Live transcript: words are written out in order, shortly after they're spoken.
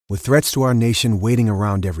With threats to our nation waiting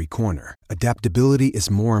around every corner, adaptability is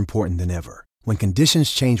more important than ever. When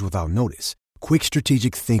conditions change without notice, quick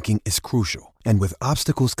strategic thinking is crucial. And with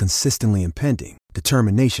obstacles consistently impending,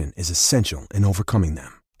 determination is essential in overcoming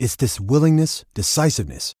them. It's this willingness,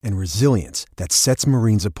 decisiveness, and resilience that sets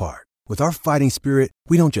Marines apart. With our fighting spirit,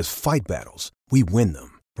 we don't just fight battles, we win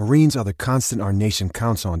them. Marines are the constant our nation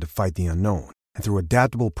counts on to fight the unknown. And through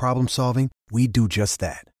adaptable problem solving, we do just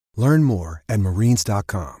that. Learn more at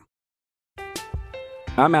marines.com.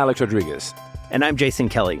 I'm Alex Rodriguez. And I'm Jason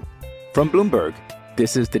Kelly. From Bloomberg,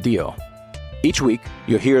 this is The Deal. Each week,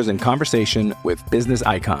 you'll hear us in conversation with business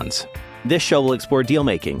icons. This show will explore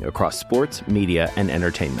deal-making across sports, media, and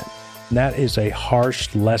entertainment. That is a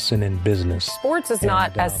harsh lesson in business. Sports is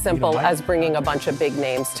not as simple as bringing a bunch of big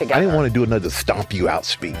names together. I didn't want to do another stomp you out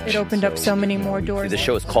speech. It opened up so many more doors. The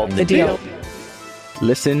show is called The Deal.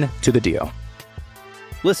 Listen to The Deal.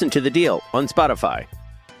 Listen to The Deal on Spotify.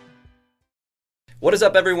 What is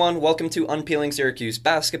up, everyone? Welcome to Unpeeling Syracuse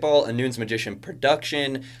Basketball, a Nunes Magician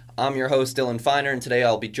production. I'm your host, Dylan Feiner, and today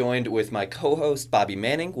I'll be joined with my co-host, Bobby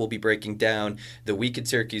Manning. We'll be breaking down the week at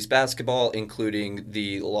Syracuse basketball, including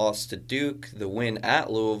the loss to Duke, the win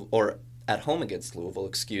at Louisville, or at home against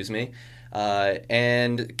Louisville,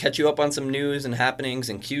 and catch you up on some news and happenings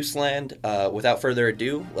in Cuse-land. Without further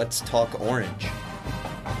ado, let's talk Orange.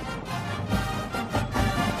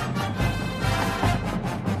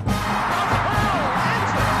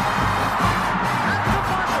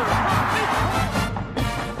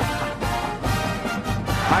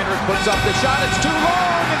 Puts up the shot, it's too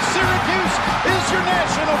long, and Syracuse is your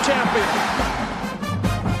national champion.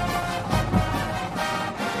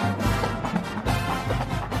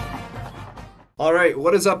 All right,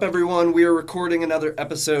 what is up, everyone? We are recording another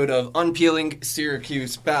episode of Unpeeling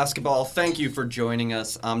Syracuse Basketball. Thank you for joining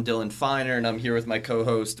us. I'm Dylan Feiner, and I'm here with my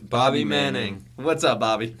co-host, Bobby Manning. What's up,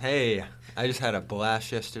 Bobby? Hey, I just had a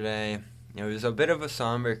blast yesterday. It was a bit of a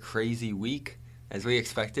somber, crazy week, as we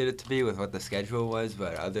expected it to be with what the schedule was,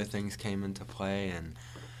 but other things came into play, and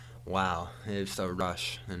wow, it was a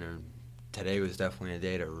rush. And today was definitely a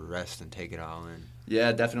day to rest and take it all in.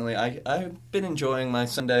 Yeah, definitely. I've been enjoying my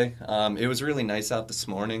Sunday. It was really nice out this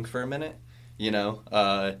morning for a minute,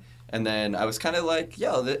 and then I was kind of like,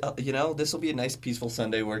 this will be a nice, peaceful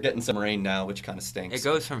Sunday. We're getting some rain now, which kind of stinks. It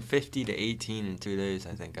goes from 50 to 18 in 2 days,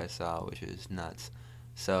 I think I saw, which is nuts.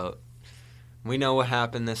 So we know what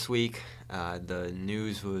happened this week. The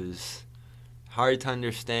news was hard to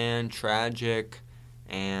understand, tragic,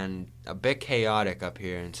 and a bit chaotic up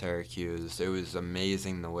here in Syracuse. It was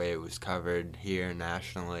amazing the way it was covered here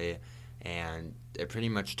nationally, and it pretty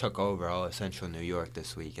much took over all of central New York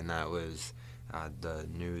this week, and that was the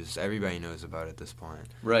news everybody knows about at this point.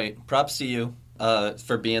 Right. Props to you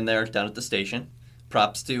for being there down at the station.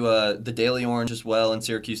 Props to the Daily Orange as well and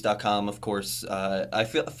Syracuse.com, of course. I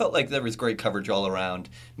felt like there was great coverage all around,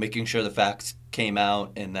 making sure the facts came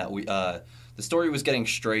out and that the story was getting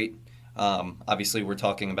straight. Obviously, we're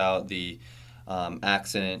talking about the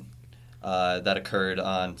accident that occurred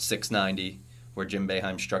on 690, where Jim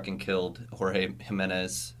Boeheim struck and killed Jorge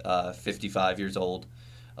Jimenez, 55 years old,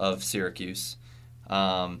 of Syracuse.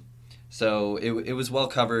 So it was well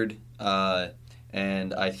covered.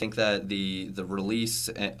 And I think that the release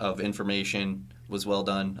of information was well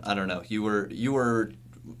done. I don't know. You were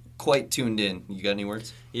quite tuned in. You got any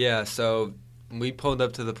words? Yeah, so we pulled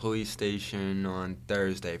up to the police station on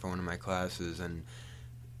Thursday for one of my classes, and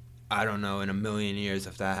I don't know in a million years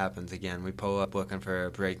if that happens again. We pull up looking for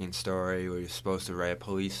a breaking story. We were supposed to write a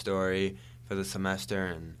police story for the semester,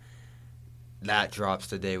 and that drops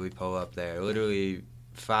the day we pull up there. Literally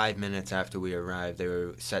 5 minutes after we arrived, they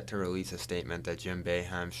were set to release a statement that Jim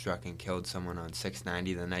Boeheim struck and killed someone on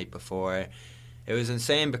 690 the night before. It was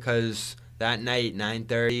insane because that night,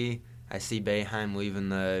 9:30, I see Boeheim leaving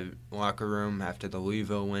the locker room after the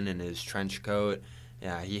Louisville win in his trench coat.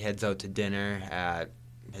 Yeah, he heads out to dinner at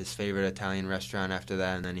his favorite Italian restaurant after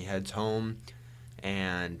that, and then he heads home.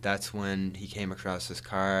 And that's when he came across this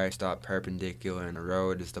car, stopped perpendicular in the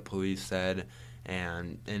road, as the police said,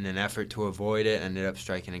 and in an effort to avoid it, ended up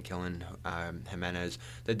striking and killing Jimenez.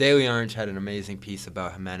 The Daily Orange had an amazing piece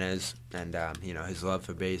about Jimenez and his love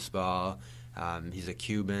for baseball. He's a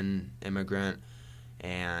Cuban immigrant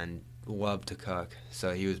and loved to cook,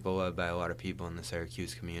 so he was beloved by a lot of people in the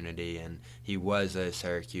Syracuse community, and he was a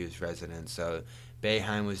Syracuse resident. So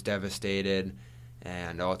Boeheim was devastated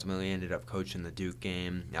and ultimately ended up coaching the Duke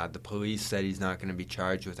game. The police said he's not going to be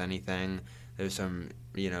charged with anything. There's some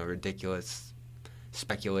ridiculous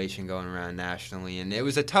speculation going around nationally, and it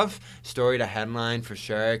was a tough story to headline for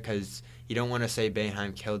sure, because you don't want to say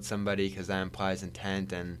Boeheim killed somebody because that implies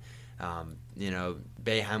intent, and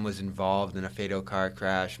Boeheim was involved in a fatal car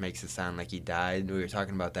crash, makes it sound like he died. We were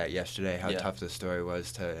talking about that yesterday, how tough the story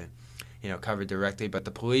was to, cover directly. But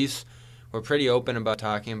the police were pretty open about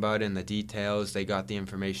talking about it in the details. They got the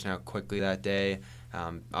information out quickly that day.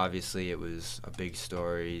 Obviously, it was a big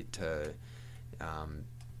story to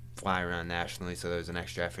fly around nationally, so there was an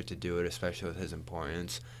extra effort to do it, especially with his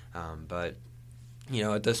importance. But,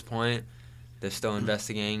 at this point, they're still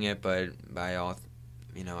investigating it, but by all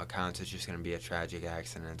accounts, it's just going to be a tragic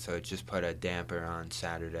accident. So it just put a damper on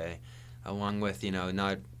Saturday, along with,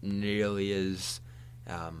 not nearly as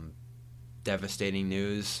devastating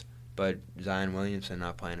news, but Zion Williamson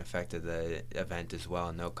not playing affected the event as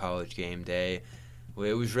well. No college game day.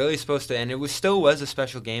 It was really supposed to, and it still was a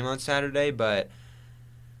special game on Saturday, but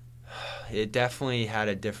it definitely had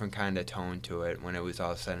a different kind of tone to it when it was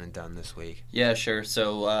all said and done this week. Yeah, sure.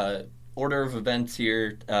 So, order of events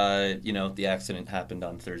here, the accident happened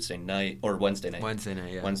on Thursday night, or Wednesday night. Wednesday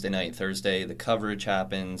night, yeah. Wednesday night, Thursday, the coverage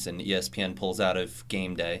happens, and ESPN pulls out of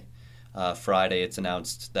game day. Friday, it's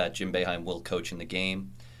announced that Jim Boeheim will coach in the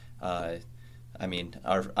game. Our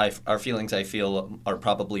feelings, I feel, are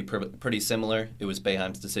probably pretty similar. It was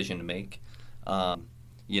Boeheim's decision to make,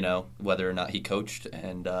 whether or not he coached,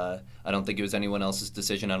 and I don't think it was anyone else's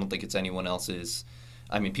decision. I don't think it's anyone else's.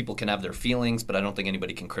 People can have their feelings, but I don't think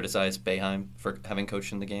anybody can criticize Boeheim for having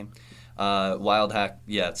coached in the game.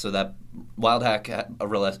 Wildhack, so that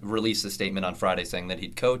Wildhack released a statement on Friday saying that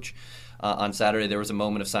he'd coach. On Saturday, there was a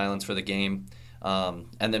moment of silence for the game.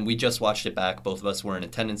 And then we just watched it back. Both of us were in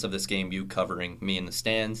attendance of this game, you covering, me in the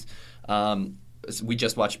stands. We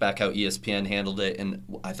just watched back how ESPN handled it, and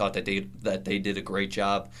I thought that they did a great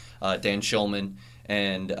job. Dan Shulman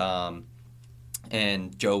and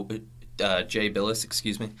Jay Billis,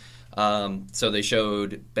 excuse me. So they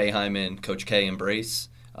showed Boeheim and Coach K embrace.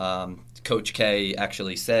 Coach K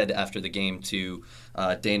actually said after the game to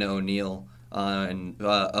Dana O'Neill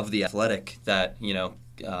of The Athletic that,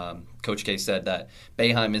 Coach K said that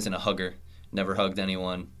Boeheim isn't a hugger, never hugged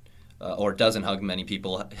anyone, or doesn't hug many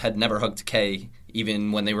people, had never hugged K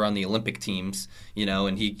even when they were on the Olympic teams,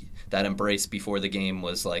 and that embrace before the game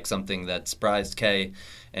was like something that surprised K.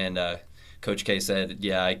 And Coach K said,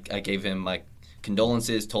 I gave him my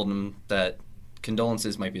condolences, told him that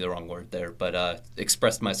condolences might be the wrong word there, but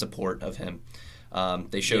expressed my support of him.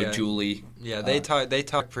 They showed Julie. Yeah, they talked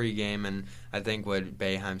pregame, and I think what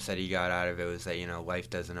Boeheim said he got out of it was that, life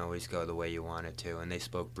doesn't always go the way you want it to, and they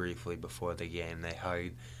spoke briefly before the game. They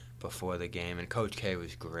hugged before the game, and Coach K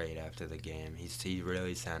was great after the game. He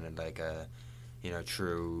really sounded like a,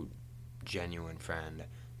 true, genuine friend,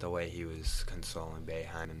 the way he was consoling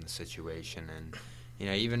Boeheim in the situation, and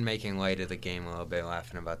even making light of the game a little bit,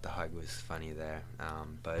 laughing about the hug was funny there.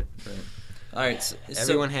 But right. All right, so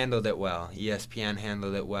everyone handled it well. ESPN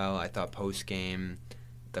handled it well. I thought post game,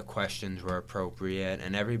 the questions were appropriate,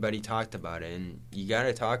 and everybody talked about it. And you got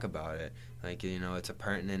to talk about it. Like, it's a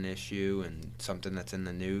pertinent issue and something that's in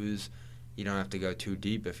the news. You don't have to go too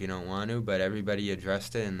deep if you don't want to, but everybody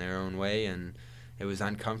addressed it in their own way, and it was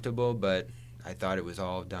uncomfortable, but I thought it was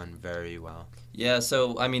all done very well. Yeah,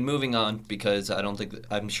 so, moving on, because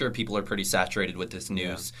I'm sure people are pretty saturated with this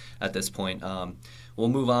news at this point. We'll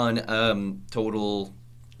move on, total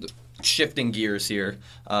shifting gears here.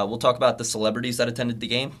 We'll talk about the celebrities that attended the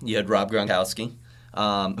game. You had Rob Gronkowski,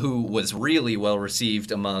 who was really well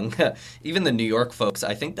received among even the New York folks.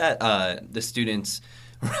 I think that the students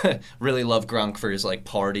really love Gronk for his,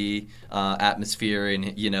 party atmosphere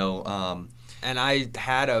and, And I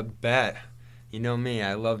had a bet. You know me,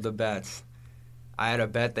 I love the bets. I had a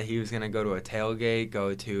bet that he was going to go to a tailgate,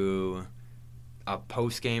 go to a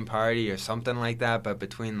post-game party or something like that, but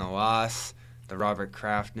between the loss, the Robert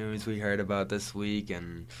Kraft news we heard about this week,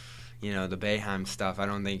 and, the Boeheim stuff, I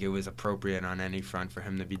don't think it was appropriate on any front for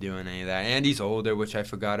him to be doing any of that. And he's older, which I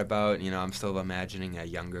forgot about. I'm still imagining a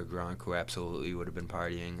younger Gronk who absolutely would have been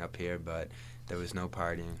partying up here, but there was no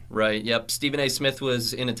partying. Right, yep. Stephen A. Smith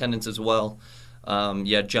was in attendance as well.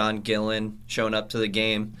 John Gillen showing up to the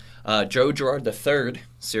game. Joe Girard III,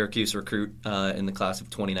 Syracuse recruit in the class of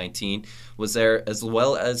 2019, was there, as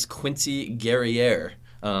well as Quincy Guerriere,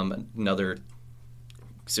 another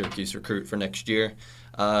Syracuse recruit for next year,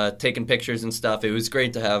 taking pictures and stuff. It was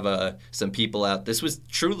great to have some people out. This was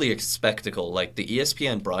truly a spectacle. Like, the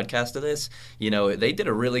ESPN broadcast of this, they did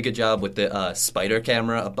a really good job with the spider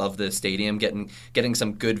camera above the stadium, getting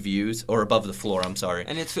some good views, or above the floor, I'm sorry.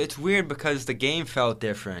 And it's weird because the game felt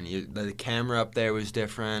different. The camera up there was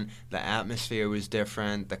different. The atmosphere was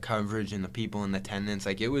different. The coverage and the people in attendance,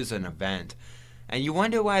 it was an event. And you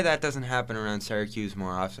wonder why that doesn't happen around Syracuse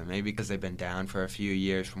more often. Maybe because they've been down for a few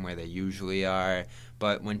years from where they usually are.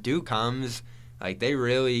 But when Duke comes, like, they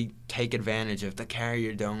really take advantage of the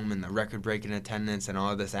Carrier Dome and the record-breaking attendance and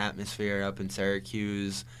all this atmosphere up in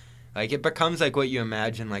Syracuse. Like, it becomes like what you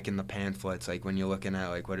imagine, like, in the pamphlets, like when you're looking at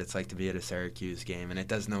like what it's like to be at a Syracuse game, and it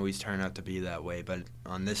doesn't always turn out to be that way. But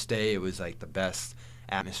on this day, it was like the best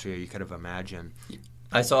atmosphere you could have imagined.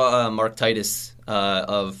 I saw Mark Titus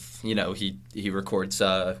he records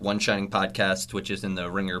One Shining Podcast, which is in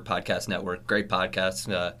the Ringer Podcast Network. Great podcast.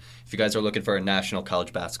 If you guys are looking for a national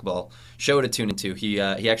college basketball show to tune into, he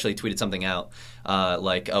actually tweeted something out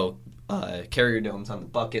Carrier Dome's on the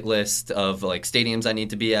bucket list of like stadiums I need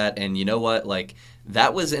to be at, and you know what? Like,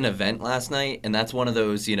 that was an event last night, and that's one of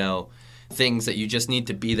those, things that you just need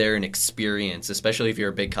to be there and experience, especially if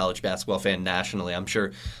you're a big college basketball fan nationally. I'm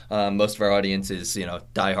sure most of our audience is,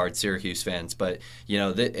 diehard Syracuse fans, but,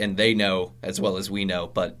 and they know as well as we know,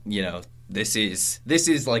 but, this is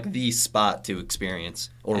like the spot to experience,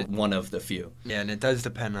 or one of the few. Yeah, and it does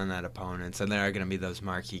depend on that opponent, so there are going to be those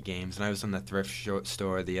marquee games. And I was in the thrift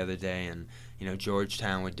store the other day, and,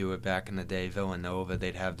 Georgetown would do it back in the day. Villanova,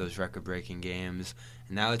 they'd have those record-breaking games.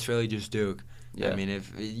 And now it's really just Duke. Yeah. I mean,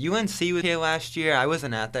 if UNC was here last year, I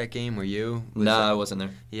wasn't at that game. Were you? I wasn't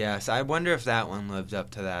there. Yeah, so I wonder if that one lived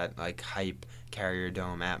up to that like hype Carrier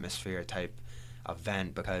Dome atmosphere type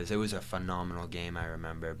event, because it was a phenomenal game, I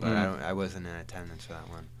remember. But I wasn't in attendance for that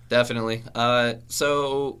one. Definitely.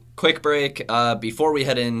 So quick break before we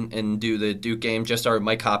head in and do the Duke game. Just our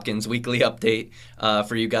Mike Hopkins weekly update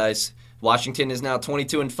for you guys. Washington is now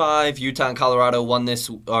 22-5. Utah and Colorado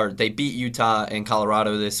they beat Utah and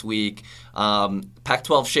Colorado this week.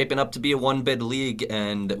 Pac-12 shaping up to be a one-bid league,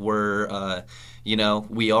 and we're,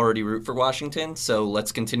 we already root for Washington, so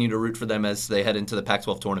let's continue to root for them as they head into the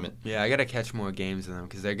Pac-12 tournament. Yeah, I got to catch more games of them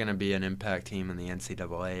because they're going to be an impact team in the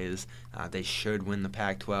NCAAs. They should win the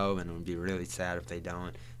Pac-12, and it would be really sad if they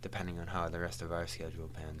don't, depending on how the rest of our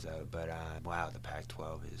schedule pans out. But, wow, the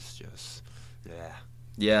Pac-12 is just, yeah.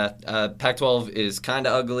 Yeah, Pac-12 is kind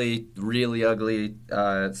of ugly, really ugly,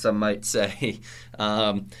 some might say.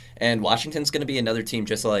 And Washington's going to be another team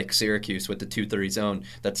just like Syracuse with the 2-3 zone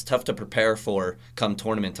that's tough to prepare for come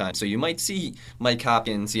tournament time. So you might see Mike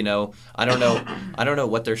Hopkins, I don't know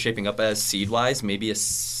what they're shaping up as seed-wise, maybe a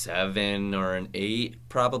 7 or an 8,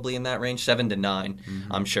 probably in that range, 7 to 9,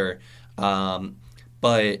 I'm sure.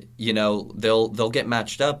 But, they'll get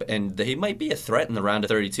matched up, and they might be a threat in the round of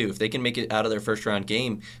 32. If they can make it out of their first-round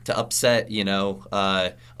game to upset,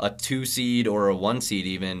 a 2 seed or a 1 seed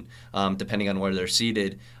even, depending on where they're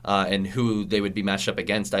seeded and who they would be matched up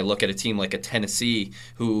against. I look at a team like a Tennessee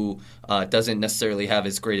who doesn't necessarily have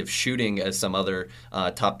as great of shooting as some other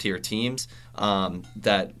top-tier teams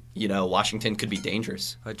that – Washington could be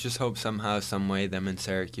dangerous. I just hope somehow, some way, them and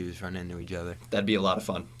Syracuse run into each other. That'd be a lot of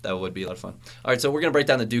fun. That would be a lot of fun. All right, so we're going to break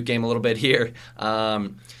down the Duke game a little bit here.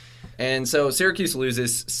 And so Syracuse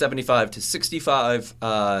loses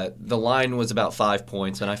 75-65. The line was about 5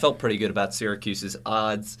 points, and I felt pretty good about Syracuse's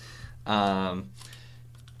odds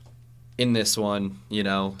in this one.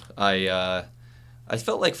 I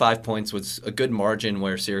felt like 5 points was a good margin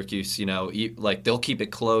where Syracuse, they'll keep it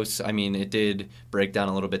close. I mean, it did break down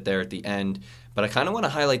a little bit there at the end, but I kind of want to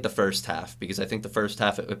highlight the first half because I think the first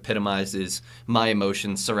half epitomizes my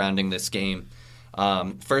emotions surrounding this game.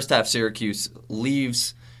 First half, Syracuse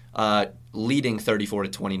leaves leading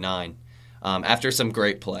 34-29 after some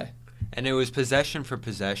great play. And it was possession for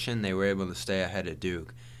possession. They were able to stay ahead of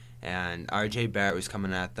Duke. And R.J. Barrett was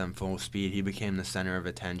coming at them full speed. He became the center of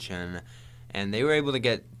attention. And they were able to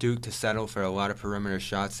get Duke to settle for a lot of perimeter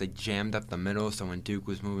shots. They jammed up the middle, so when Duke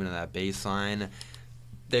was moving to that baseline,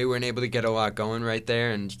 they weren't able to get a lot going right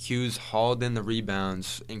there. And Hughes hauled in the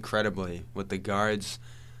rebounds incredibly with the guards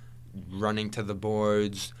running to the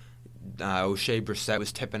boards. O'Shea Brissett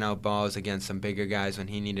was tipping out balls against some bigger guys when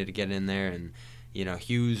he needed to get in there. And,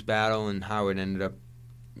 Hughes, Battle, and Howard ended up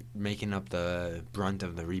making up the brunt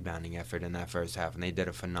of the rebounding effort in that first half. And they did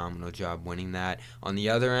a phenomenal job winning that. On the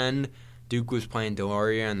other end, Duke was playing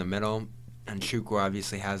Delorier in the middle, and Chukwu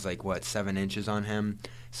obviously has 7 inches on him.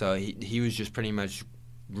 So he was just pretty much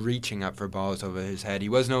reaching up for balls over his head. He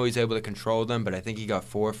wasn't always able to control them, but I think he got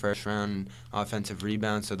 4 first-round offensive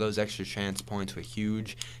rebounds, so those extra chance points were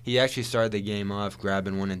huge. He actually started the game off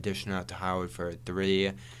grabbing one and dishing out to Howard for a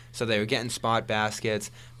 3. So they were getting spot baskets.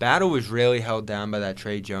 Battle was really held down by that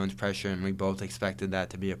Trey Jones pressure, and we both expected that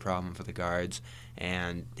to be a problem for the guards.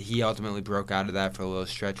 And he ultimately broke out of that for a little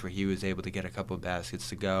stretch where he was able to get a couple of baskets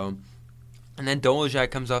to go. And then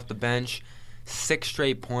Dolezaj comes off the bench, 6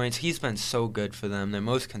 straight points. He's been so good for them. Their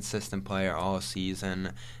most consistent player all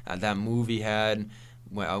season. That move he had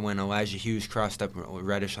when Elijah Hughes crossed up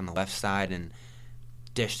Reddish on the left side and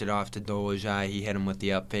dished it off to Dolezaj. He hit him with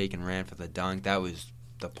the up fake and ran for the dunk. That was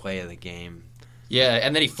the play of the game. Yeah,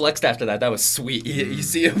 and then he flexed after that. That was sweet. You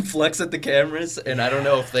see him flex at the cameras, and I don't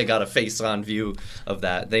know if they got a face-on view of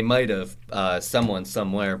that. They might have, someone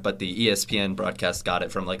somewhere, but the ESPN broadcast got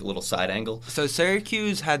it from like a little side angle. So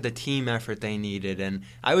Syracuse had the team effort they needed, and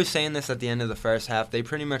I was saying this at the end of the first half. They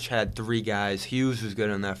pretty much had 3 guys. Hughes was good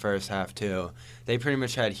in that first half too. They pretty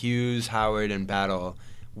much had Hughes, Howard, and Battle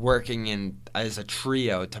working in as a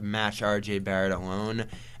trio to match R.J. Barrett alone.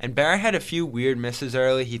 And Barrett had a few weird misses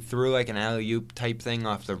early. He threw like an alley-oop type thing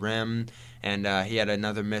off the rim, and he had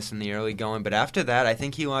another miss in the early going. But after that, I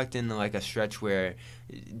think he locked into like a stretch where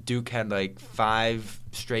Duke had like 5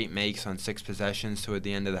 straight makes on 6 possessions toward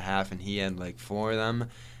the end of the half, and he had like 4 of them.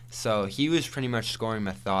 So he was pretty much scoring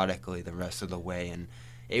methodically the rest of the way, and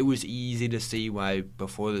it was easy to see why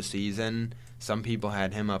before the season some people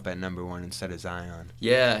had him up at number 1 instead of Zion.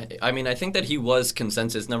 Yeah, I mean, I think that he was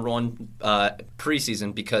consensus number 1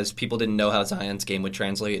 preseason because people didn't know how Zion's game would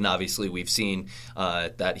translate, and obviously we've seen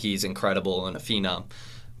that he's incredible and a phenom.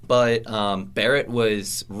 But Barrett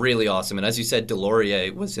was really awesome. And as you said,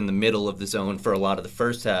 Delorier was in the middle of the zone for a lot of the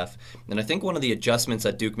first half. And I think one of the adjustments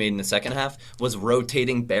that Duke made in the second half was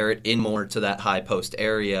rotating Barrett in more to that high post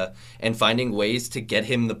area and finding ways to get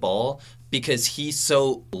him the ball because he's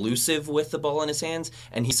so elusive with the ball in his hands,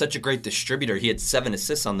 and he's such a great distributor. He had 7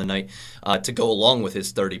 assists on the night to go along with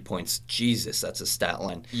his 30 points. Jesus, that's a stat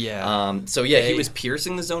line. Yeah. He was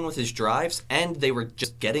piercing the zone with his drives, and they were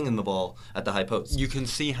just getting him the ball at the high post. You can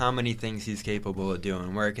see how many things he's capable of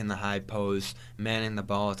doing. Working the high post, manning the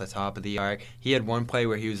ball at the top of the arc. He had one play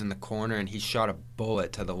where he was in the corner, and he shot a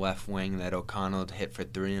bullet to the left wing that O'Connell hit for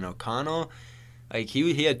 3. And O'Connell, like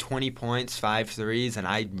he had 20 points, 5 threes, and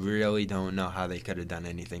I really don't know how they could have done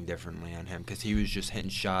anything differently on him because he was just hitting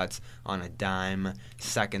shots on a dime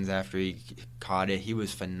seconds after he caught it. He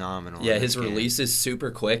was phenomenal. Yeah, his release is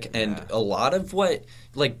super quick, and a lot of what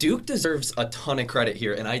Duke deserves a ton of credit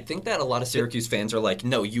here, and I think that a lot of Syracuse fans are like,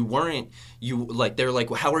 no, you weren't. They're like,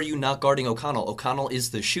 well, how are you not guarding O'Connell? O'Connell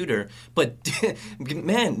is the shooter, but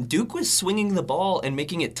man, Duke was swinging the ball and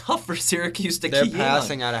making it tough for Syracuse to Their keep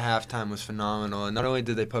passing out of halftime was phenomenal. And not only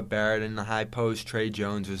did they put Barrett in the high post, Trey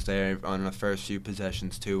Jones was there on the first few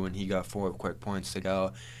possessions too when he got 4 quick points to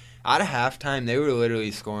go. Out of halftime, they were literally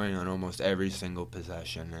scoring on almost every single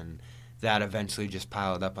possession, and that eventually just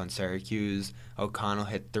piled up on Syracuse. O'Connell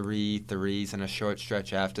hit 3 threes in a short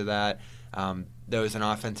stretch after that. There was an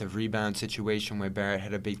offensive rebound situation where Barrett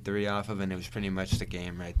had a big 3 off of, and it was pretty much the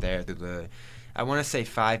game right there. I want to say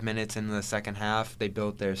 5 minutes into the second half, they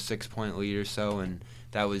built their 6-point lead or so, and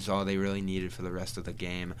that was all they really needed for the rest of the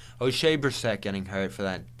game. O'Shea Brissett getting hurt for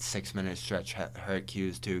that 6-minute stretch hurt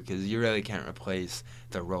Hughes too, because you really can't replace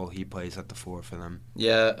the role he plays at the 4 for them.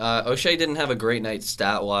 Yeah, O'Shea didn't have a great night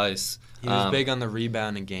stat-wise. He was big on the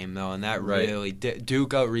rebounding game, though, and that really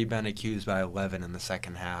Duke out-rebounded Hughes by 11 in the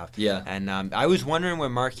second half. Yeah. And I was wondering where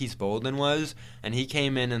Marquise Bolden was, and he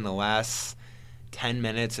came in the last 10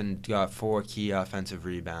 minutes and got 4 key offensive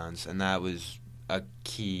rebounds, and that was a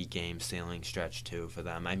key game-stealing stretch, too, for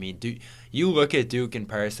them. I mean, you look at Duke in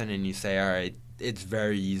person and you say, all right, it's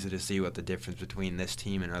very easy to see what the difference between this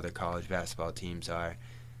team and other college basketball teams are.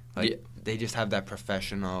 They just have that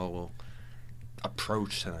professional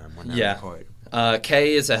approach to them when they're on the court.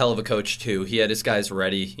 Kay is a hell of a coach, too. He had his guys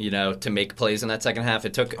ready, to make plays in that second half.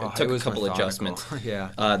 It took a couple adjustments. Yeah.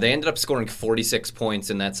 They ended up scoring 46 points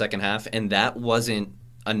in that second half, and that wasn't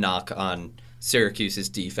a knock on Syracuse's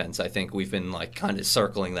defense. I think we've been kind of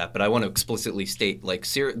circling that, but I want to explicitly state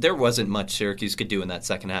there wasn't much Syracuse could do in that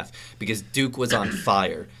second half because Duke was on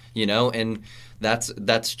fire, and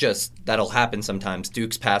that'll happen sometimes.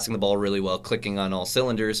 Duke's passing the ball really well, clicking on all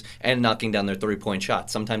cylinders, and knocking down their 3-point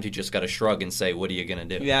shots. Sometimes you just got to shrug and say, what are you going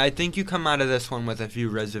to do? Yeah, I think you come out of this one with a few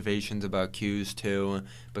reservations about Q's too,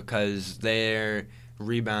 because their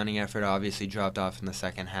rebounding effort obviously dropped off in the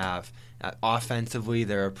second half. Offensively,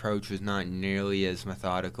 their approach was not nearly as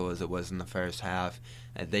methodical as it was in the first half.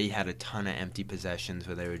 They had a ton of empty possessions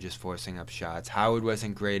where they were just forcing up shots. Howard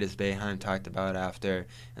wasn't great, as Boeheim talked about after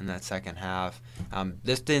in that second half.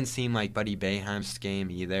 This didn't seem like Buddy Boeheim's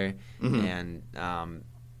game either. Mm-hmm. And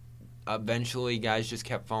eventually guys just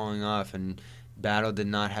kept falling off, and Battle did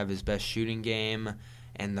not have his best shooting game,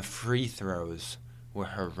 and the free throws were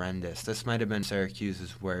horrendous. This might have been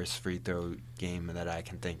Syracuse's worst free throw game that I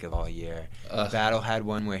can think of all year. Battle had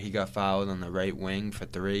one where he got fouled on the right wing for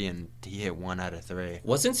 3, and he hit 1 out of 3.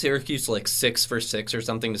 Wasn't Syracuse like 6 for 6 or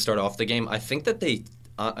something to start off the game? I think that they,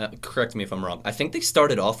 correct me if I'm wrong, I think they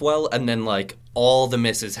started off well, and then like all the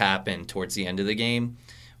misses happened towards the end of the game,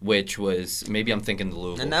 which was, maybe I'm thinking the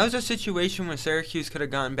Louisville. And that was a situation where Syracuse could have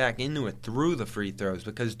gotten back into it through the free throws,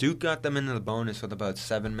 because Duke got them into the bonus with about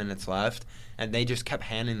 7 minutes left, and they just kept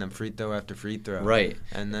handing them free throw after free throw. Right.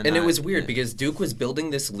 And then it was weird because Duke was building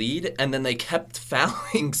this lead, and then they kept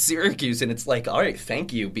fouling Syracuse, and it's like, all right,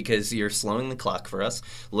 thank you, because you're slowing the clock for us,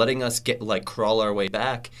 letting us get crawl our way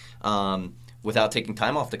back without taking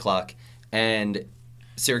time off the clock, and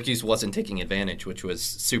Syracuse wasn't taking advantage, which was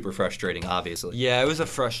super frustrating, obviously. Yeah, it was a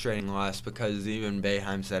frustrating loss because even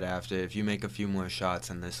Boeheim said after, if you make a few more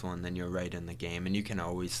shots in this one, then you're right in the game. And you can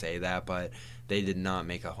always say that, but they did not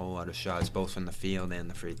make a whole lot of shots, both from the field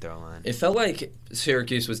and the free throw line. It felt like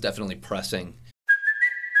Syracuse was definitely pressing.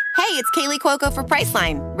 Hey, it's Kaylee Cuoco for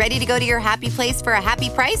Priceline. Ready to go to your happy place for a happy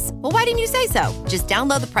price? Well, why didn't you say so? Just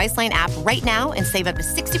download the Priceline app right now and save up to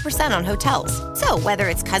 60% on hotels. So whether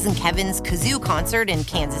it's Cousin Kevin's Kazoo Concert in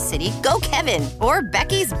Kansas City, go Kevin, or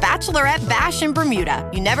Becky's Bachelorette Bash in Bermuda,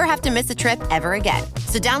 you never have to miss a trip ever again.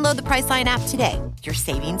 So download the Priceline app today. Your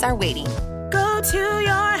savings are waiting. Go to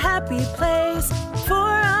your happy place for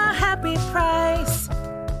a happy price.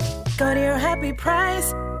 Go to your happy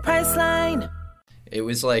price, Priceline. It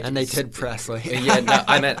was like, and they did press like yeah. No,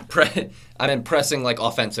 I meant pressing like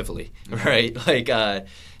offensively, right? Like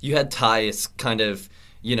you had Tyus kind of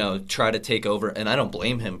try to take over, and I don't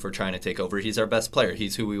blame him for trying to take over. He's our best player.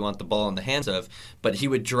 He's who we want the ball in the hands of. But he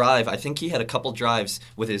would drive. I think he had a couple drives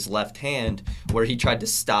with his left hand where he tried to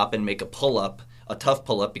stop and make a pull-up, a tough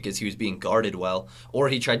pull-up because he was being guarded well, or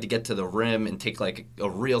he tried to get to the rim and take like a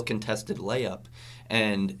real contested layup,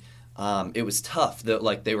 and it was tough.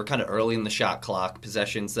 They were kind of early in the shot clock,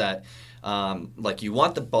 possessions that you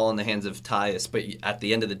want the ball in the hands of Tyus, but at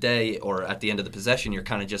the end of the day or at the end of the possession, you're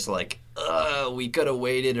kind of just like, we could have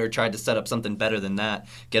waited or tried to set up something better than that,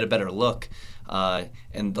 get a better look.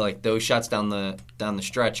 And like those shots down the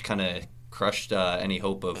stretch kind of crushed any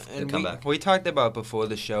hope of the comeback. We talked about before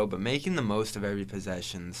the show, but making the most of every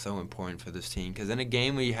possession is so important for this team, because in a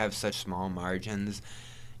game where you have such small margins,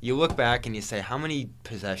 you look back and you say, how many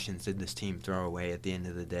possessions did this team throw away at the end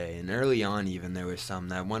of the day? And early on even, there was some.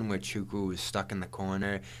 That one where Chukwu was stuck in the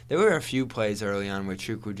corner. There were a few plays early on where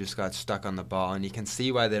Chukwu just got stuck on the ball, and you can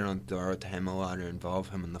see why they don't throw it to him a lot or involve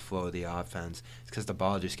him in the flow of the offense. It's because the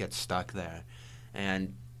ball just gets stuck there.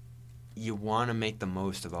 And you want to make the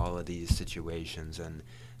most of all of these situations, and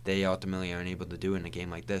they ultimately aren't able to do it in a game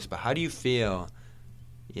like this. But how do you feel,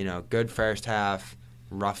 good first half,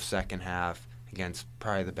 rough second half, against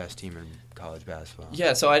probably the best team in college basketball?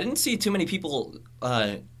 Yeah, so I didn't see too many people,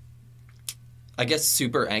 I guess,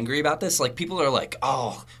 super angry about this. Like, people are like,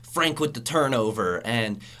 oh, Frank with the turnover,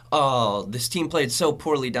 and, oh, this team played so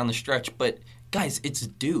poorly down the stretch. But, guys, it's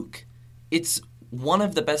Duke. It's one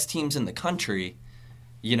of the best teams in the country,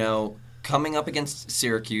 coming up against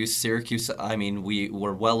Syracuse. Syracuse, I mean, we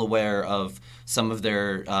were well aware of some of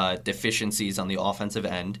their deficiencies on the offensive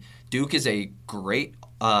end. Duke is a great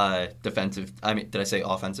defensive. I mean, did I say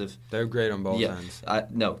offensive? They're great on both ends.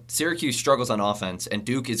 No, Syracuse struggles on offense, and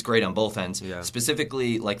Duke is great on both ends. Yeah.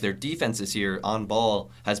 Specifically, like their defense this year on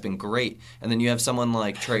ball has been great. And then you have someone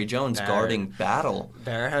like Trey Jones guarding Battle.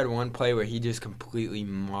 Barrett had one play where he just completely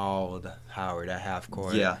mauled Howard at half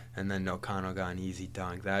court. Yeah. And then O'Connell got an easy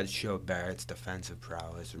dunk. That showed Barrett's defensive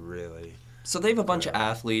prowess, really. So they have a bunch of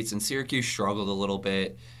athletes, and Syracuse struggled a little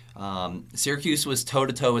bit. Syracuse was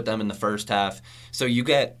toe-to-toe with them in the first half. So you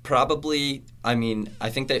get probably, I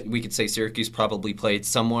think that we could say Syracuse probably played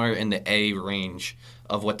somewhere in the A range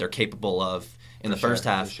of what they're capable of in the first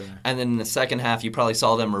half. Sure. And then in the second half, you probably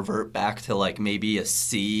saw them revert back to like maybe a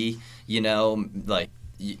C, like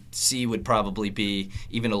C would probably be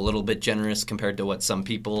even a little bit generous compared to what some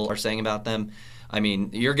people are saying about them. I mean,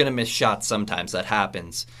 you're going to miss shots sometimes. That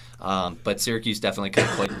happens. But Syracuse definitely could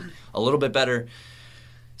have played a little bit better.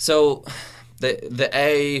 So the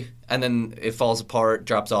A, and then it falls apart,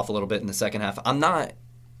 drops off a little bit in the second half. I'm not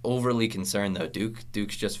overly concerned, though.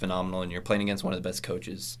 Duke's just phenomenal, and you're playing against one of the best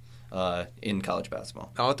coaches in college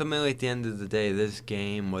basketball. Ultimately, at the end of the day, this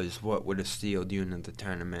game was what would have sealed you into the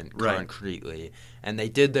tournament concretely. Right. And they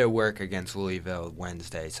did their work against Louisville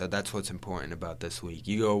Wednesday, so that's what's important about this week.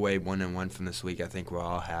 You go away 1-1 from this week, I think we're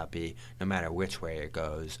all happy, no matter which way it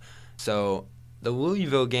goes. So the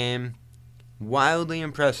Louisville game, wildly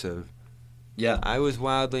impressive. Yeah. I was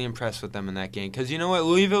wildly impressed with them in that game. Because you know what?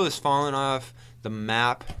 Louisville has fallen off the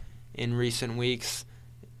map in recent weeks.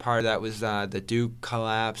 Part of that was the Duke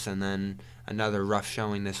collapse, and then another rough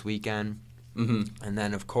showing this weekend. Mm-hmm. And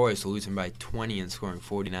then, of course, losing by 20 and scoring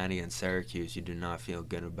 49 against Syracuse, you do not feel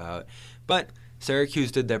good about. But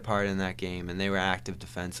Syracuse did their part in that game, and they were active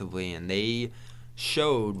defensively, and they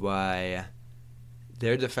showed why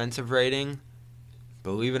their defensive rating,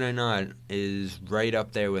 believe it or not, is right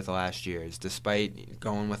up there with last year's. Despite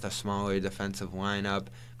going with a smaller defensive lineup,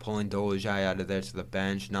 pulling Dolezaj out of there to the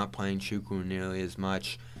bench, not playing Chukwu nearly as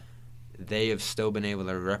much, they have still been able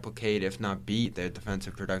to replicate, if not beat, their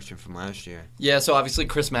defensive production from last year. Yeah, so obviously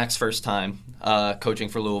Chris Mack's first time coaching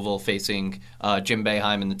for Louisville, facing Jim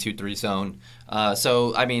Boeheim in the 2-3 zone.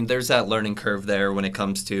 So, I mean, there's that learning curve there when it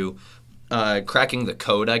comes to cracking the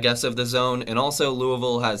code, I guess, of the zone. And also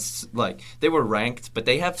Louisville has, they were ranked, but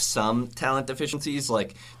they have some talent deficiencies.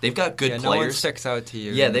 They've got good players. No one sticks out to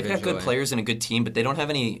you. Yeah, they've got good players and a good team, but they don't have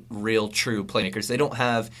any real true playmakers. They don't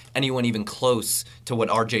have anyone even close to what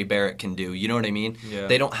R.J. Barrett can do. You know what I mean? Yeah.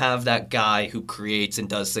 They don't have that guy who creates and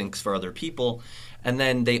does things for other people. And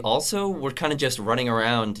then they also were kind of just running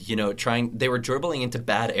around, they were dribbling into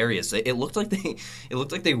bad areas. It looked like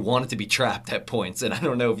they wanted to be trapped at points, and I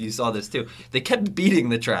don't know if you saw this too. They kept beating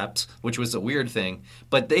the traps, which was a weird thing,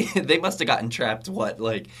 but they must have gotten trapped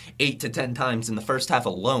 8 to 10 times in the first half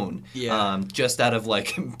alone. Yeah. Just out of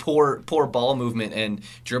poor ball movement and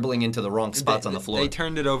dribbling into the wrong spots on the floor. They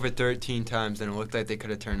turned it over 13 times, and it looked like they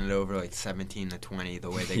could have turned it over 17 to 20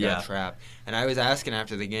 the way they got trapped. And I was asking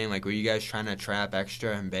after the game, were you guys trying to trap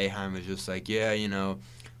extra? And Boeheim was just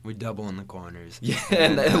we double in the corners. Yeah,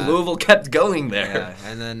 and Louisville kept going there. Yeah,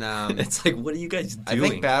 and then it's what are you guys doing? I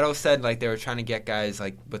think Battle said they were trying to get guys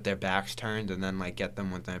with their backs turned, and then get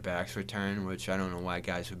them with their backs returned, which I don't know why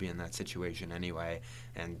guys would be in that situation anyway.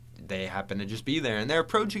 And they happened to just be there, and their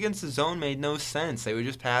approach against the zone made no sense. They were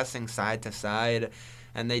just passing side to side.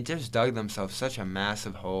 And they just dug themselves such a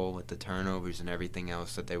massive hole with the turnovers and everything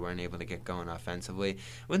else that they weren't able to get going offensively.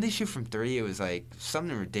 When they shoot from three, it was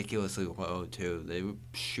something ridiculously low, too. They were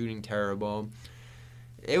shooting terrible.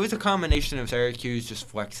 It was a combination of Syracuse just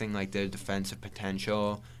flexing their defensive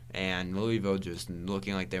potential and Louisville just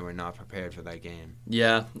looking like they were not prepared for that game.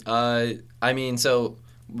 Yeah.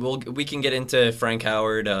 We can get into Frank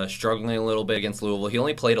Howard struggling a little bit against Louisville. He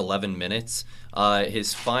only played 11 minutes.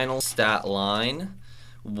 His final stat line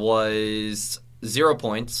was 0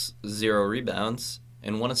 points, 0 rebounds,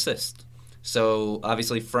 and 1 assist. So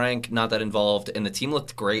obviously Frank not that involved, and the team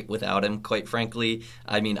looked great without him. Quite frankly,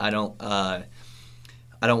 I don't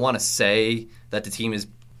want to say that the team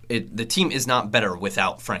is not better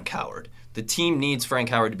without Frank Howard. The team needs Frank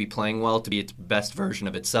Howard to be playing well to be its best version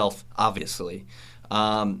of itself, obviously.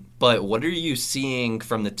 But what are you seeing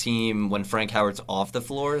from the team when Frank Howard's off the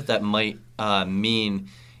floor that might mean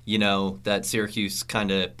that Syracuse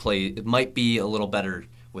might be a little better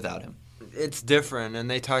without him? It's different, and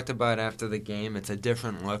they talked about after the game, it's a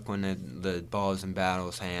different look when the ball is in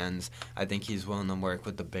Battle's hands. I think he's willing to work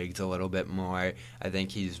with the bigs a little bit more. I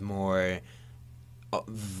think he's more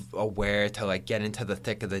aware to get into the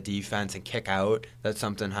thick of the defense and kick out. That's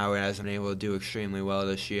something Howard hasn't been able to do extremely well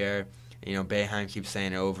this year. Boeheim keeps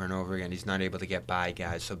saying it over and over again. He's not able to get by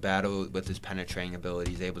guys. So Battle, with his penetrating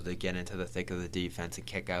ability, is able to get into the thick of the defense and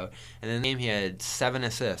kick out. And in the game, he had 7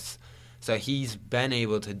 assists. So he's been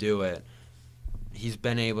able to do it. He's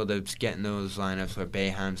been able to get in those lineups where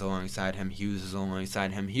Boeheim's alongside him, Hughes is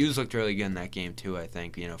alongside him. Hughes looked really good in that game, too, I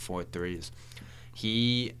think, 4 threes.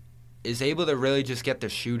 He is able to really just get the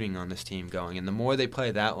shooting on this team going. And the more they play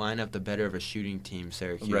that lineup, the better of a shooting team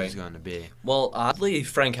Syracuse is going to be. Well, oddly,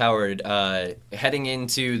 Frank Howard, heading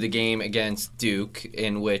into the game against Duke,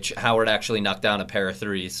 in which Howard actually knocked down a pair of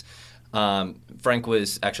threes, Frank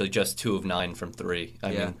was actually just 2 of 9 from 3.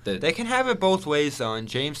 I mean, they can have it both ways, though. And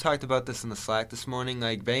James talked about this in the Slack this morning.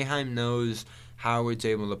 Boeheim knows Howard's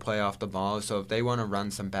able to play off the ball, so if they want to run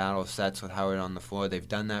some battle sets with Howard on the floor, they've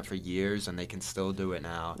done that for years, and they can still do it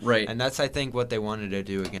now. Right. And that's, I think, what they wanted to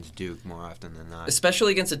do against Duke more often than not.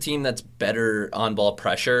 Especially against a team that's better on-ball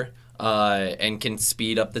pressure and can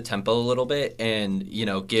speed up the tempo a little bit and,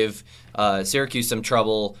 give Syracuse some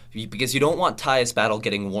trouble, because you don't want Tyus Battle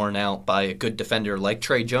getting worn out by a good defender like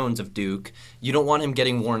Trey Jones of Duke. You don't want him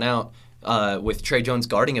getting worn out with Trey Jones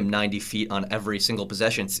guarding him 90 feet on every single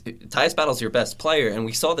possession. Tyus Battle's your best player, and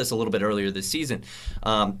we saw this a little bit earlier this season.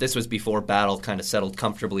 This was before Battle kind of settled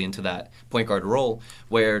comfortably into that point guard role,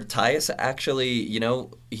 where Tyus actually,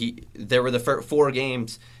 there were the 4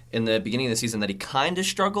 games in the beginning of the season that he kind of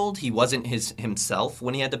struggled. He wasn't himself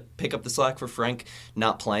when he had to pick up the slack for Frank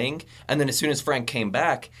not playing. And then as soon as Frank came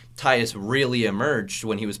back, Tyus really emerged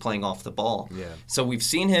when he was playing off the ball. Yeah. So we've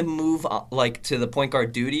seen him move to the point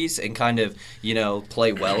guard duties and kind of,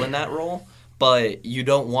 play well in that role. But you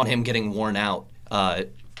don't want him getting worn out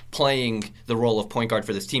playing the role of point guard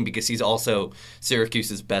for this team because he's also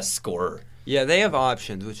Syracuse's best scorer. Yeah, they have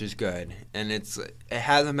options, which is good, and it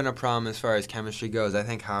hasn't been a problem as far as chemistry goes. I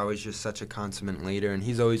think Howard's just such a consummate leader, and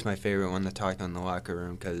he's always my favorite one to talk to in the locker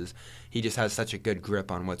room because he just has such a good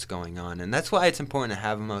grip on what's going on, and that's why it's important to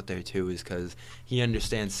have him out there too, is because he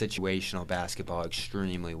understands situational basketball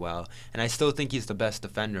extremely well, and I still think he's the best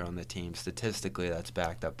defender on the team. Statistically, that's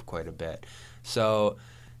backed up quite a bit. So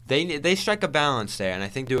They strike a balance there, and I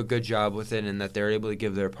think do a good job with it in that they're able to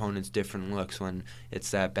give their opponents different looks when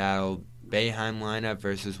it's that battle Boeheim lineup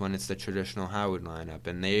versus when it's the traditional Howard lineup.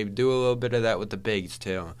 And they do a little bit of that with the bigs,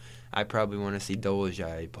 too. I probably want to see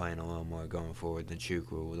Dolezaj playing a little more going forward than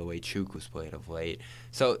Chukwu, the way Chukwu's played of late.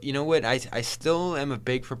 So, you know what? I still am a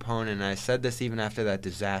big proponent, and I said this even after that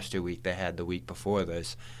disaster week they had the week before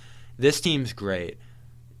this. This team's great.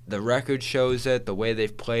 The record shows it. The way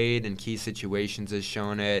they've played in key situations has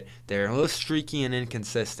shown it. They're a little streaky and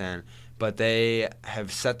inconsistent, but they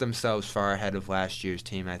have set themselves far ahead of last year's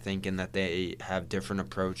team, I think, in that they have different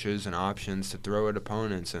approaches and options to throw at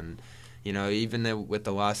opponents. And, even with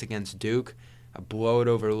the loss against Duke, a blowout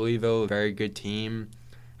over Louisville, a very good team,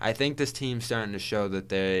 I think this team's starting to show that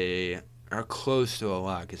they are close to a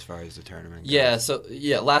lock as far as the tournament goes.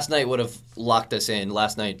 Last night would have locked us in.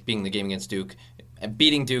 Last night being the game against Duke.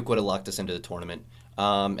 Beating Duke would have locked us into the tournament.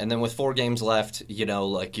 And then with 4 games left,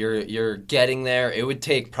 you're getting there. It would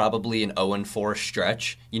take probably an 0-4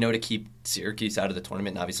 stretch, to keep Syracuse out of the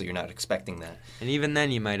tournament. And obviously, you're not expecting that. And even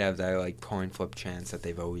then, you might have that coin flip chance that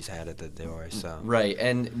they've always had at the door. So right.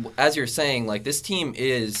 And as you're saying, this team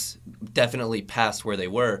is definitely past where they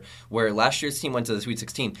were. Where last year's team went to the Sweet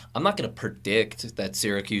 16. I'm not going to predict that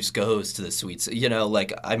Syracuse goes to the Sweet.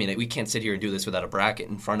 We can't sit here and do this without a bracket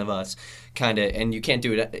in front of us, kind of. And you can't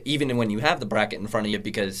do it even when you have the bracket in front of you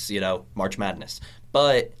because March Madness.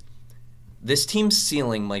 But this team's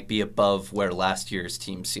ceiling might be above where last year's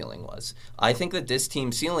team ceiling was. I think that this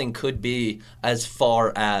team's ceiling could be as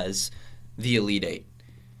far as the Elite Eight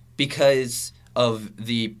because of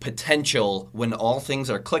the potential when all things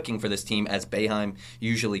are clicking for this team, as Boeheim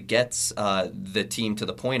usually gets the team to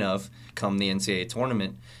the point of come the NCAA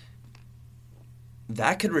tournament.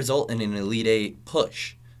 That could result in an Elite Eight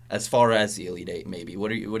push. As far as the Elite Eight, maybe.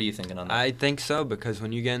 What are you thinking on that? I think so, because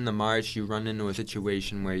when you get in the March, you run into a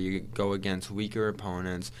situation where you go against weaker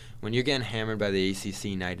opponents. When you're getting hammered by the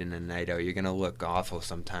ACC night in and night out, you're going to look awful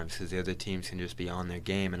sometimes because the other teams can just be on their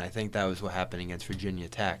game, and I think that was what happened against Virginia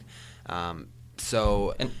Tech.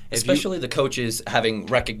 And especially the coaches having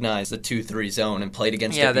recognized the 2-3 zone and played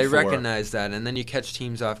against it before. Yeah, they recognize that, and then you catch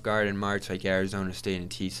teams off guard in March like Arizona State and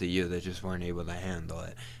TCU that just weren't able to handle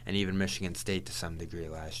it, and even Michigan State to some degree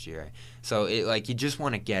last year. So you just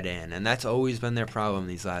want to get in, and that's always been their problem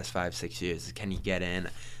these last 5-6 years is can you get in?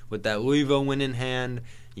 With that Louisville win in hand,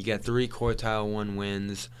 you get 3 quartile 1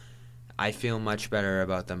 wins. I feel much better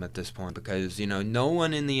about them at this point because, no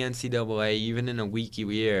one in the NCAA, even in a weak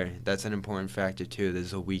year, that's an important factor too.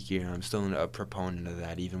 There's a weak year. I'm still a proponent of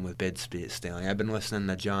that, even with bid stealing. I've been listening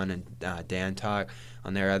to John and Dan talk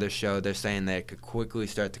on their other show. They're saying that it could quickly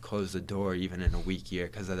start to close the door even in a weak year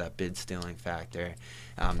because of that bid stealing factor.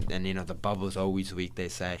 The bubble's always weak, they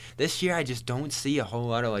say. This year, I just don't see a whole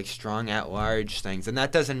lot of, strong at-large things. And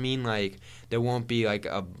that doesn't mean, there won't be,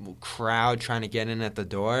 a crowd trying to get in at the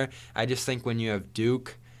door. I just think when you have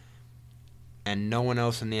Duke and no one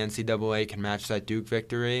else in the NCAA can match that Duke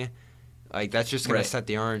victory, that's just going to set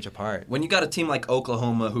the Orange apart. When you got a team like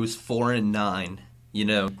Oklahoma who's 4-9,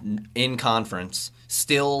 in conference,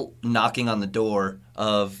 still knocking on the door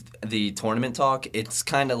of the tournament talk, it's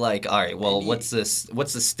kind of like, all right, well, what's the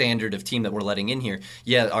standard of team that we're letting in here?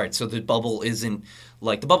 Yeah, all right, so the bubble isn't,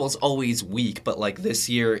 the bubble's always weak, but, this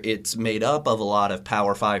year it's made up of a lot of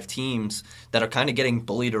Power 5 teams that are kind of getting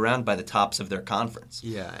bullied around by the tops of their conference.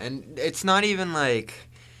 Yeah, and it's not even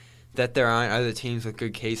that there aren't other teams with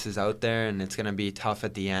good cases out there, and it's going to be tough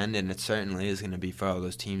at the end, and it certainly is going to be for all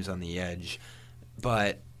those teams on the edge.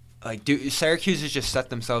 But Syracuse has just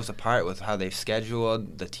set themselves apart with how they've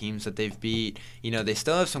scheduled, the teams that they've beat. They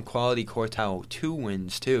still have some quality quartile 2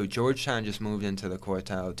 wins, too. Georgetown just moved into the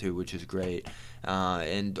quartile 2, which is great.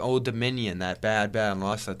 And Old Dominion, that bad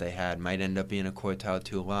loss that they had, might end up being a quartile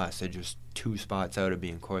 2 loss. They're just 2 spots out of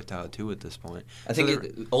being quartile 2 at this point. I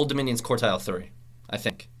think Old Dominion's quartile 3, I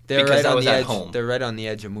think. They're because right that on was the at edge, home. They're right on the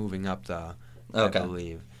edge of moving up, though, I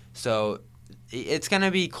believe. So it's going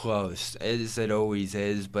to be close, as it always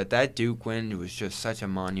is, but that Duke win was just such a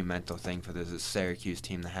monumental thing for the Syracuse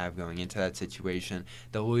team to have going into that situation.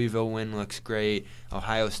 The Louisville win looks great.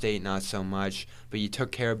 Ohio State, not so much, but you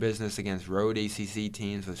took care of business against road ACC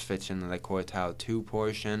teams, which fits into the quartile 2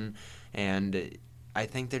 portion, and I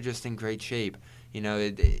think they're just in great shape. You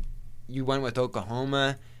know, you went with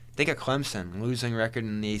Oklahoma. Think of Clemson, losing record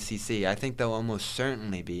in the ACC. I think they'll almost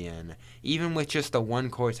certainly be in, even with just the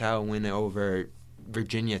 1 quartile win over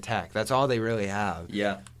Virginia Tech. That's all they really have.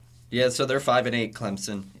 Yeah. So they're 5-8,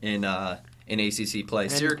 Clemson, in ACC play.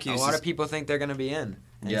 And Syracuse. A lot of people think they're going to be in.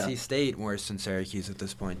 Yeah. NC State worse than Syracuse at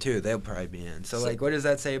this point too. They'll probably be in. So what does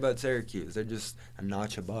that say about Syracuse? They're just a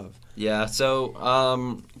notch above. Yeah.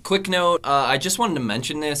 So quick note. I just wanted to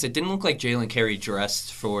mention this. It didn't look like Jalen Carey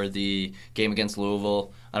dressed for the game against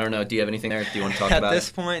Louisville. I don't know. Do you have anything there? Do you want to talk about it? At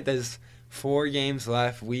this point, there's 4 games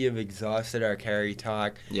left. We have exhausted our Carey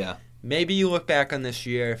talk. Yeah. Maybe you look back on this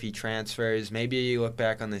year if he transfers. Maybe you look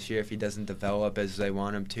back on this year if he doesn't develop as they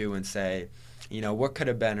want him to and say, what could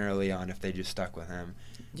have been early on if they just stuck with him.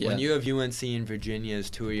 Yeah. When you have UNC and Virginia as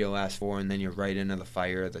 2 of your last 4 and then you're right into the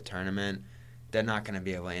fire of the tournament, they're not going to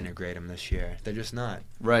be able to integrate them this year. They're just not.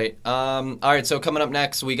 Right. All right, so coming up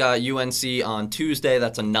next, we got UNC on Tuesday.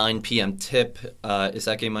 That's a 9 p.m. tip. Is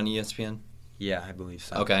that game on ESPN? Yeah, I believe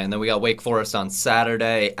so. Okay, and then we got Wake Forest on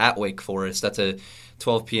Saturday at Wake Forest. That's a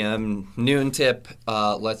 12 p.m. noon tip.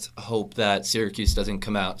 Let's hope that Syracuse doesn't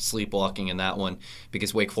come out sleepwalking in that one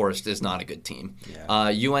because Wake Forest is not a good team. Yeah.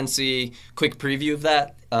 UNC, quick preview of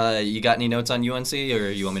that. You got any notes on UNC, or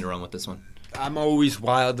you want me to run with this one? I'm always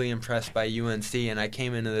wildly impressed by UNC, and I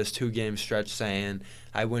came into this 2-game stretch saying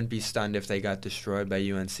I wouldn't be stunned if they got destroyed by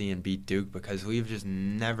UNC and beat Duke because we've just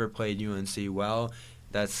never played UNC well.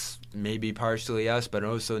 That's maybe partially us, but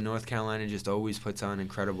also North Carolina just always puts on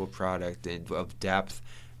incredible product of depth,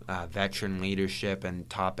 veteran leadership, and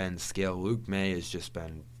top-end skill. Luke May has just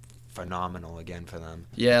been phenomenal again for them.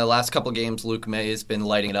 Yeah, last couple games, Luke May has been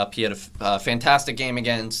lighting it up. He had a fantastic game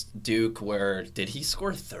against Duke where, did he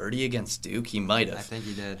score 30 against Duke? He might have. I think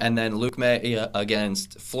he did. And then Luke May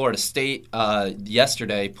against Florida State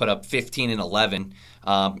yesterday put up 15 and 11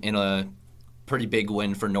 in a pretty big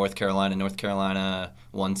win for North Carolina. North Carolina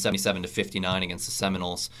won 77-59 against the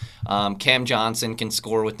Seminoles. Cam Johnson can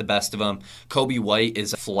score with the best of them. Kobe White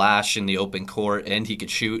is a flash in the open court, and he could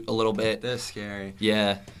shoot a little bit. They're scary.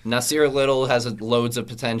 Yeah. Nasir Little has loads of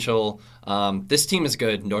potential. This team is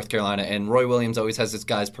good, North Carolina, and Roy Williams always has his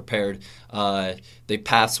guys prepared. They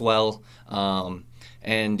pass well.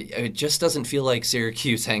 And it just doesn't feel like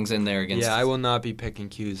Syracuse hangs in there against... Yeah, I will not be picking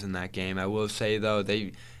Q's in that game. I will say, though,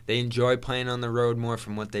 they enjoy playing on the road more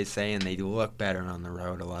from what they say, and they look better on the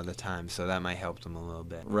road a lot of the time, so that might help them a little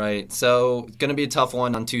bit. Right. So it's going to be a tough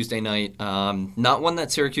one on Tuesday night. Not one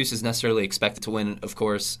that Syracuse is necessarily expected to win, of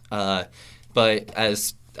course, but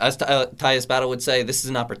as Tyus Battle would say, this is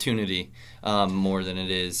an opportunity more than it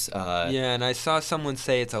is. Yeah, and I saw someone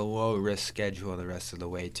say it's a low-risk schedule the rest of the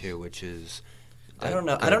way, too, which is... I don't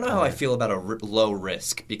know how I feel about a low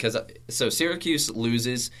risk because so Syracuse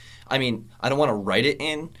loses. I mean, I don't want to write it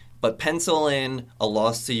in, but pencil in a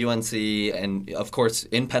loss to UNC, and of course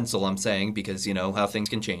in pencil I'm saying because you know how things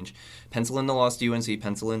can change. Pencil in the loss to UNC,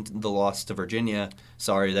 pencil in the loss to Virginia.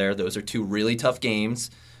 Sorry there, those are 2 really tough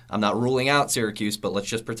games. I'm not ruling out Syracuse, but let's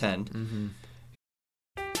just pretend. Mm-hmm.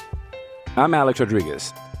 I'm Alex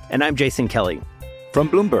Rodriguez. And I'm Jason Kelly. From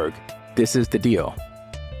Bloomberg, this is The Deal.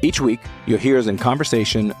 Each week, you'll hear us in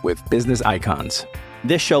conversation with business icons.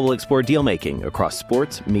 This show will explore deal-making across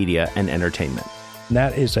sports, media, and entertainment.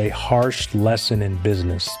 That is a harsh lesson in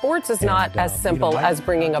business. Sports is not as simple as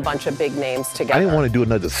bringing a bunch of big names together. I didn't want to do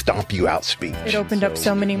another stomp you out speech. It opened up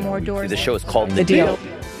so many more doors. The show is called The Deal.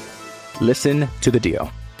 Listen to The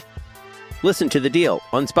Deal. Listen to The Deal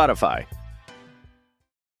on Spotify.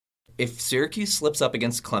 If Syracuse slips up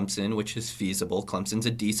against Clemson, which is feasible, Clemson's a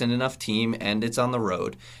decent enough team and it's on the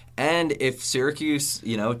road, and if Syracuse,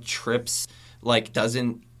 trips,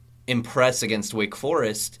 doesn't impress against Wake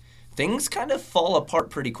Forest, things kind of fall apart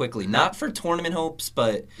pretty quickly. Not for tournament hopes,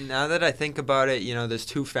 but... Now that I think about it, there's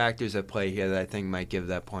 2 factors at play here that I think might give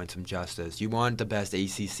that point some justice. You want the best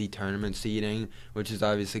ACC tournament seeding, which is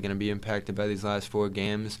obviously going to be impacted by these last 4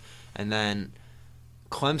 games, and then...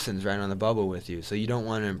 Clemson's right on the bubble with you, so you don't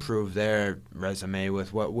want to improve their resume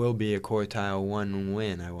with what will be a quartile 1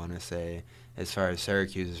 win, I want to say, as far as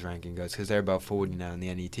Syracuse's ranking goes, because they're about 40 now in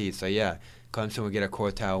the NET. So, yeah, Clemson will get a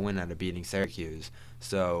quartile win out of beating Syracuse.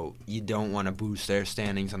 So you don't want to boost their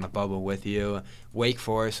standings on the bubble with you. Wake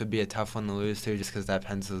Forest would be a tough one to lose to just because that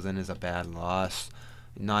pencils in as a bad loss.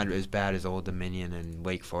 Not as bad as Old Dominion and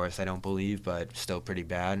Wake Forest, I don't believe, but still pretty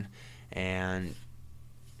bad. And,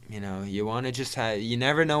 you want to just you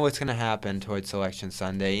never know what's going to happen towards Selection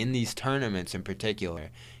Sunday in these tournaments in particular.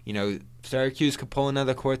 Syracuse could pull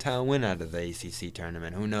another quartile win out of the ACC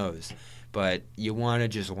tournament. Who knows? But you want to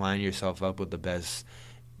just line yourself up with the best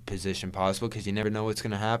position possible because you never know what's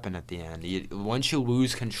going to happen at the end. Once you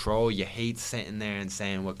lose control, you hate sitting there and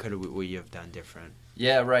saying, what could we have done different?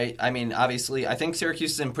 Yeah, right. I mean, obviously, I think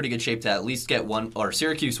Syracuse is in pretty good shape to at least get one, or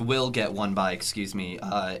Syracuse will get one bye,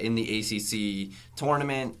 in the ACC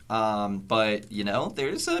tournament. But,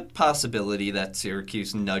 there's a possibility that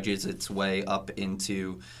Syracuse nudges its way up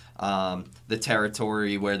into the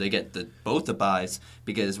territory where they get both the byes,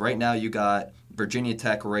 because right now you got Virginia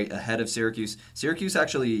Tech right ahead of Syracuse. Syracuse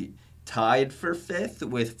actually tied for 5th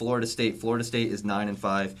with Florida State. Florida State is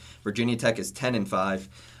 9-5. Virginia Tech is 10-5.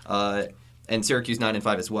 And Syracuse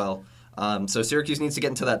 9-5 as well. So Syracuse needs to get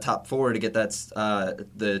into that top 4 to get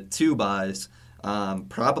the 2 byes.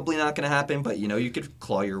 Probably not going to happen, but you could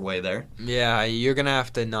claw your way there. Yeah, you're going to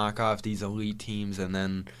have to knock off these elite teams and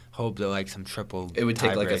then hope that some triple. It would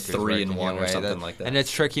take like a 3-1 or something like that. And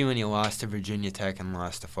it's tricky when you lost to Virginia Tech and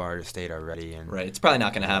lost to Florida State already. And right, it's probably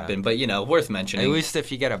not going to happen, but worth mentioning. At least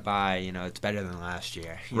if you get a bye, it's better than last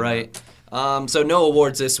year. Right. So no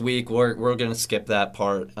awards this week. We're going to skip that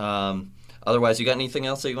part. Otherwise, you got anything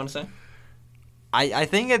else that you want to say? I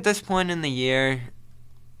think at this point in the year,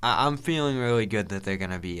 I'm feeling really good that they're going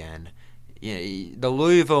to be in. The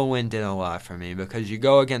Louisville win did a lot for me because you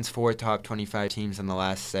go against 4 top 25 teams in the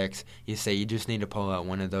last 6. You say you just need to pull out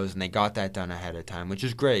one of those, and they got that done ahead of time, which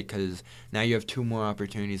is great because now you have 2 more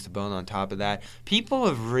opportunities to build on top of that. People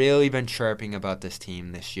have really been chirping about this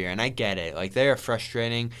team this year, and I get it. They are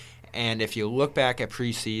frustrating. And if you look back at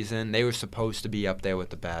preseason, they were supposed to be up there with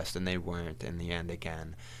the best, and they weren't in the end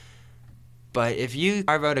again. But if you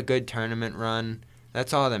carve out a good tournament run,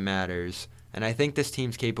 that's all that matters. And I think this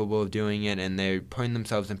team's capable of doing it, and they're putting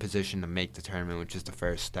themselves in position to make the tournament, which is the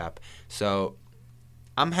first step. So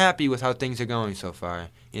I'm happy with how things are going so far.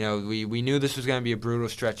 We knew this was going to be a brutal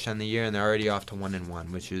stretch on the year, and they're already off to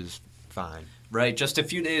 1-1, which is fine. Right, just a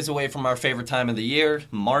few days away from our favorite time of the year,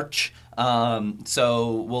 March.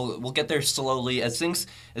 So we'll get there slowly as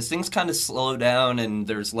things kind of slow down and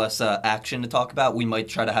there's less action to talk about. We might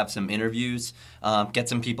try to have some interviews, get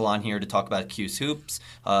some people on here to talk about Cuse Hoops.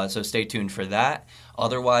 So stay tuned for that.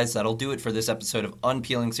 Otherwise, that'll do it for this episode of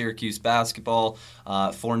Unpeeling Syracuse Basketball.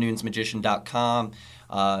 For NoonsMagician.com.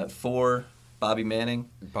 For Bobby Manning.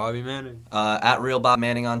 At Real Bob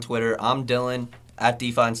Manning on Twitter. I'm Dylan. At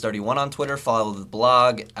Defines31 on Twitter. Follow the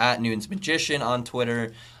blog at NoonsMagician on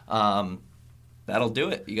Twitter. That'll do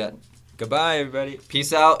it. You got. Goodbye, everybody.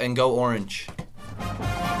 Peace out and go Orange.